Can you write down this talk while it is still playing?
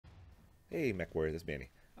Hey MechWarrior, this is Manny.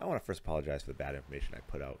 I want to first apologize for the bad information I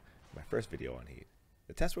put out in my first video on heat.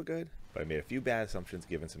 The tests were good, but I made a few bad assumptions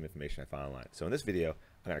given some information I found online. So in this video,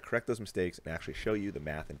 I'm going to correct those mistakes and actually show you the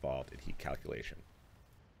math involved in heat calculation.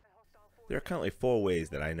 There are currently 4 ways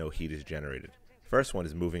that I know heat is generated. The first one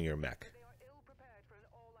is moving your mech.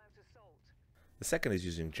 The second is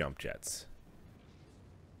using jump jets.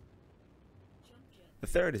 The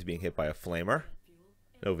third is being hit by a flamer.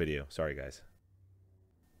 No video, sorry guys.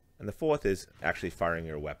 And the fourth is actually firing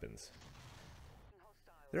your weapons.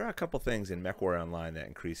 There are a couple things in MechWarrior Online that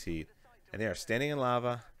increase heat, and they are standing in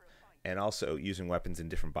lava and also using weapons in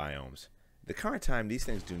different biomes. At the current time, these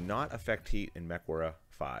things do not affect heat in MechWarrior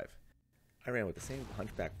 5. I ran with the same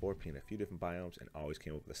Hunchback 4P in a few different biomes and always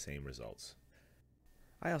came up with the same results.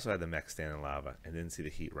 I also had the mech stand in lava and didn't see the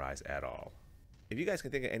heat rise at all. If you guys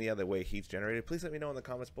can think of any other way heat's generated, please let me know in the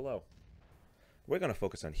comments below. We're going to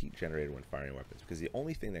focus on heat generated when firing weapons because it's the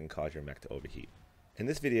only thing that can cause your mech to overheat. In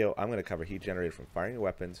this video, I'm going to cover heat generated from firing your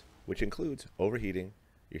weapons, which includes overheating,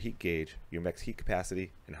 your heat gauge, your mech's heat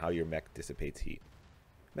capacity, and how your mech dissipates heat.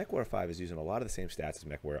 MechWarrior 5 is using a lot of the same stats as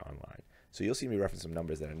MechWarrior Online, so you'll see me reference some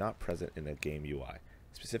numbers that are not present in the game UI,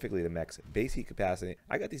 specifically the mech's base heat capacity.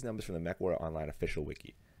 I got these numbers from the MechWarrior Online official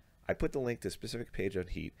wiki. I put the link to a specific page on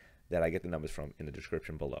heat that I get the numbers from in the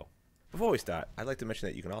description below. Before we start, I'd like to mention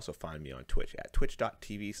that you can also find me on Twitch at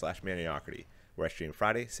twitch.tv/Mercenaries, where I stream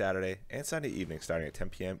Friday, Saturday, and Sunday evening starting at 10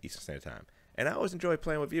 p.m. Eastern Standard Time. And I always enjoy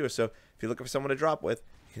playing with viewers, so if you're looking for someone to drop with,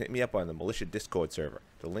 you can hit me up on the Militia Discord server.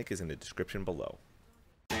 The link is in the description below.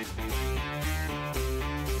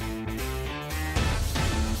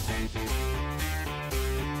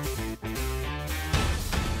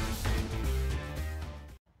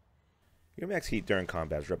 Your mech's heat during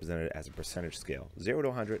combat is represented as a percentage scale, 0 to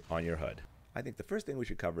 100 on your HUD. I think the first thing we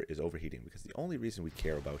should cover is overheating because the only reason we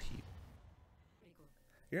care about heat.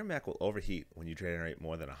 Your mech will overheat when you generate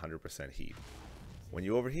more than 100% heat. When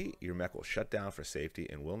you overheat, your mech will shut down for safety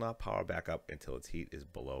and will not power back up until its heat is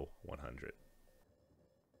below 100.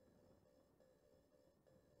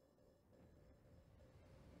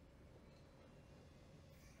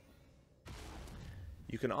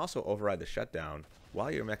 You can also override the shutdown while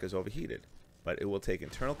your mech is overheated, but it will take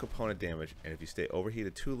internal component damage, and if you stay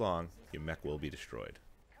overheated too long, your mech will be destroyed.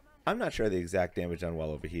 I'm not sure the exact damage done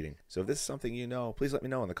while overheating, so if this is something you know, please let me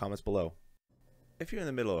know in the comments below. If you're in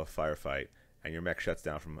the middle of a firefight and your mech shuts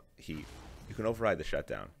down from heat, you can override the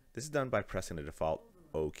shutdown. This is done by pressing the default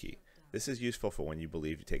O key. This is useful for when you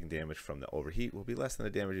believe you're taking damage from the overheat will be less than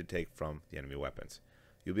the damage you take from the enemy weapons.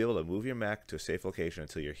 You'll be able to move your mech to a safe location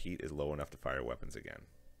until your heat is low enough to fire weapons again.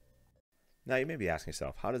 Now you may be asking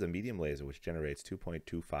yourself, how does a medium laser which generates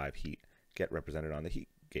 2.25 heat get represented on the heat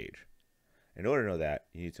gauge? In order to know that,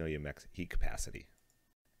 you need to know your mech's heat capacity.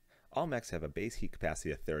 All mechs have a base heat capacity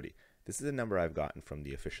of 30. This is a number I've gotten from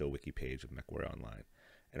the official wiki page of MechWarrior Online.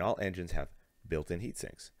 And all engines have built-in heat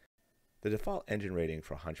sinks. The default engine rating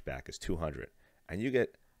for a Hunchback is 200, and you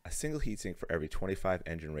get a single heatsink for every 25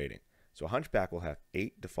 engine rating. So a Hunchback will have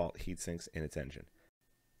 8 default heat sinks in its engine.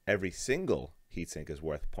 Every single heatsink is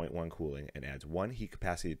worth 0.1 cooling and adds 1 heat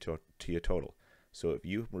capacity to your total. So if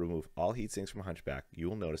you remove all heatsinks from a Hunchback, you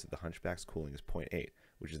will notice that the Hunchback's cooling is 0.8,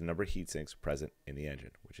 which is the number of heatsinks present in the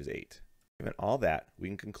engine, which is 8. Given all that, we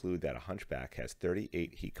can conclude that a Hunchback has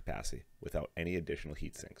 38 heat capacity without any additional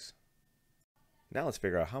heatsinks. Now let's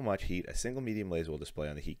figure out how much heat a single medium laser will display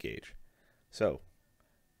on the heat gauge. So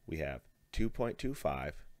we have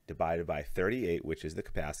 2.25 divided by 38, which is the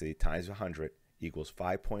capacity, times 100 equals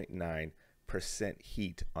 5.9%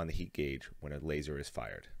 heat on the heat gauge when a laser is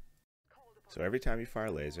fired. So every time you fire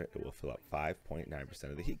a laser, it will fill up 5.9%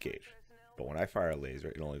 of the heat gauge. But when I fire a laser,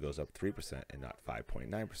 it only goes up 3% and not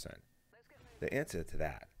 5.9%. The answer to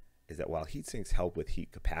that is that while heat sinks help with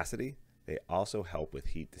heat capacity, they also help with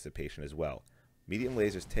heat dissipation as well. Medium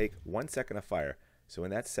lasers take 1 second to fire, so in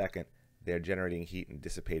that second, they're generating heat and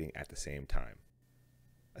dissipating at the same time.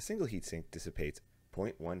 A single heat sink dissipates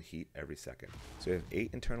 0.1 heat every second. So if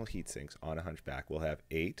 8 internal heat sinks on a Hunchback, we'll have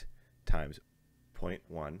 8 times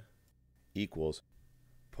 0.1 equals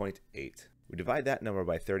 0.8. We divide that number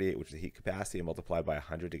by 38, which is the heat capacity, and multiply by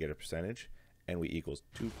 100 to get a percentage, and we equals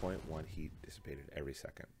 2.1 heat dissipated every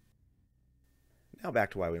second. Now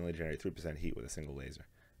back to why we only generate 3% heat with a single laser.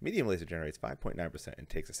 Medium laser generates 5.9% and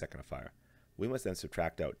takes a second to fire. We must then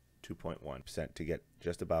subtract out 2.1% to get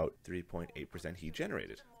just about 3.8% heat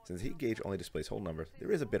generated. Since the heat gauge only displays whole numbers,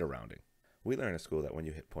 there is a bit of rounding. We learn in school that when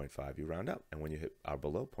you hit 0.5, you round up, and when you are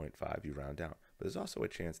below 0.5, you round down. But there's also a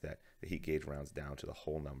chance that the heat gauge rounds down to the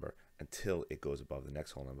whole number until it goes above the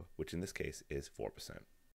next whole number, which in this case is 4%.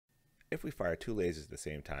 If we fire 2 lasers at the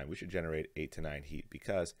same time, we should generate 8 to 9 heat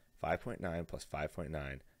because 5.9 plus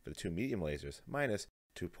 5.9 for the 2 medium lasers minus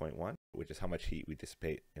 2.1, which is how much heat we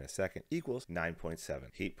dissipate in a second, equals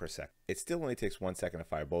 9.7 heat per second. It still only takes 1 second to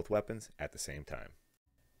fire both weapons at the same time.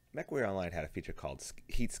 MechWarrior Online had a feature called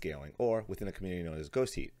heat scaling, or within a community known as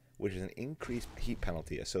ghost heat, which is an increased heat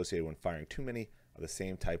penalty associated when firing too many of the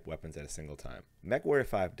same type weapons at a single time. MechWarrior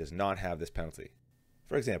 5 does not have this penalty.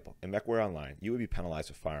 For example, in MechWarrior Online, you would be penalized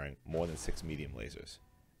for firing more than 6 medium lasers.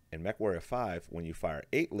 In MechWarrior 5, when you fire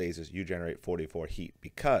 8 lasers, you generate 44 heat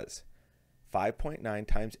because 5.9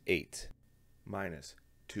 times 8 minus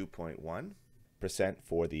 2.1%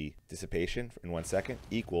 for the dissipation in 1 second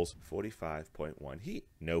equals 45.1 heat.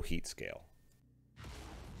 No heat scale.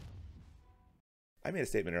 I made a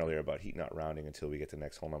statement earlier about heat not rounding until we get to the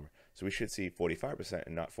next whole number, so we should see 45%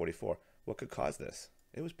 and not 44. What could cause this?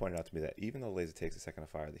 It was pointed out to me that even though the laser takes a second to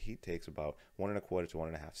fire, the heat takes about 1.25 to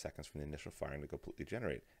 1.5 seconds from the initial firing to completely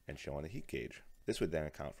generate and show on the heat gauge. This would then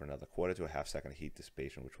account for another 1/4 to a half second of heat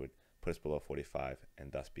dissipation, which would put us below 45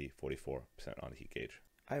 and thus be 44% on the heat gauge.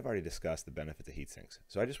 I have already discussed the benefits of heat sinks,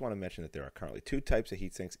 so I just want to mention that there are currently 2 types of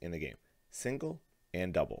heat sinks in the game, single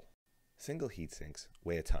and double. Single heat sinks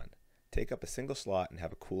weigh a ton, take up a single slot and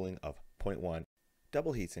have a cooling of 0.1.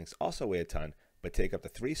 Double heat sinks also weigh a ton, but take up to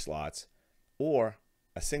 3 slots or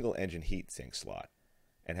a single engine heat sink slot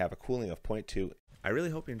and have a cooling of 0.2. I really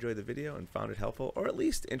hope you enjoyed the video and found it helpful, or at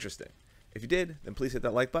least interesting. If you did, then please hit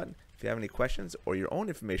that like button. If you have any questions or your own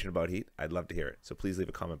information about heat, I'd love to hear it, so please leave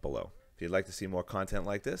a comment below. If you'd like to see more content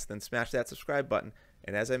like this, then smash that subscribe button.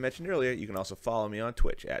 And as I mentioned earlier, you can also follow me on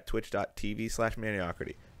Twitch at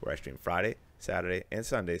twitch.tv/Maniocrity, where I stream Friday, Saturday, and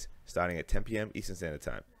Sundays starting at 10 p.m. Eastern Standard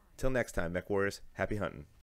Time. Till next time, Mech Warriors, happy hunting.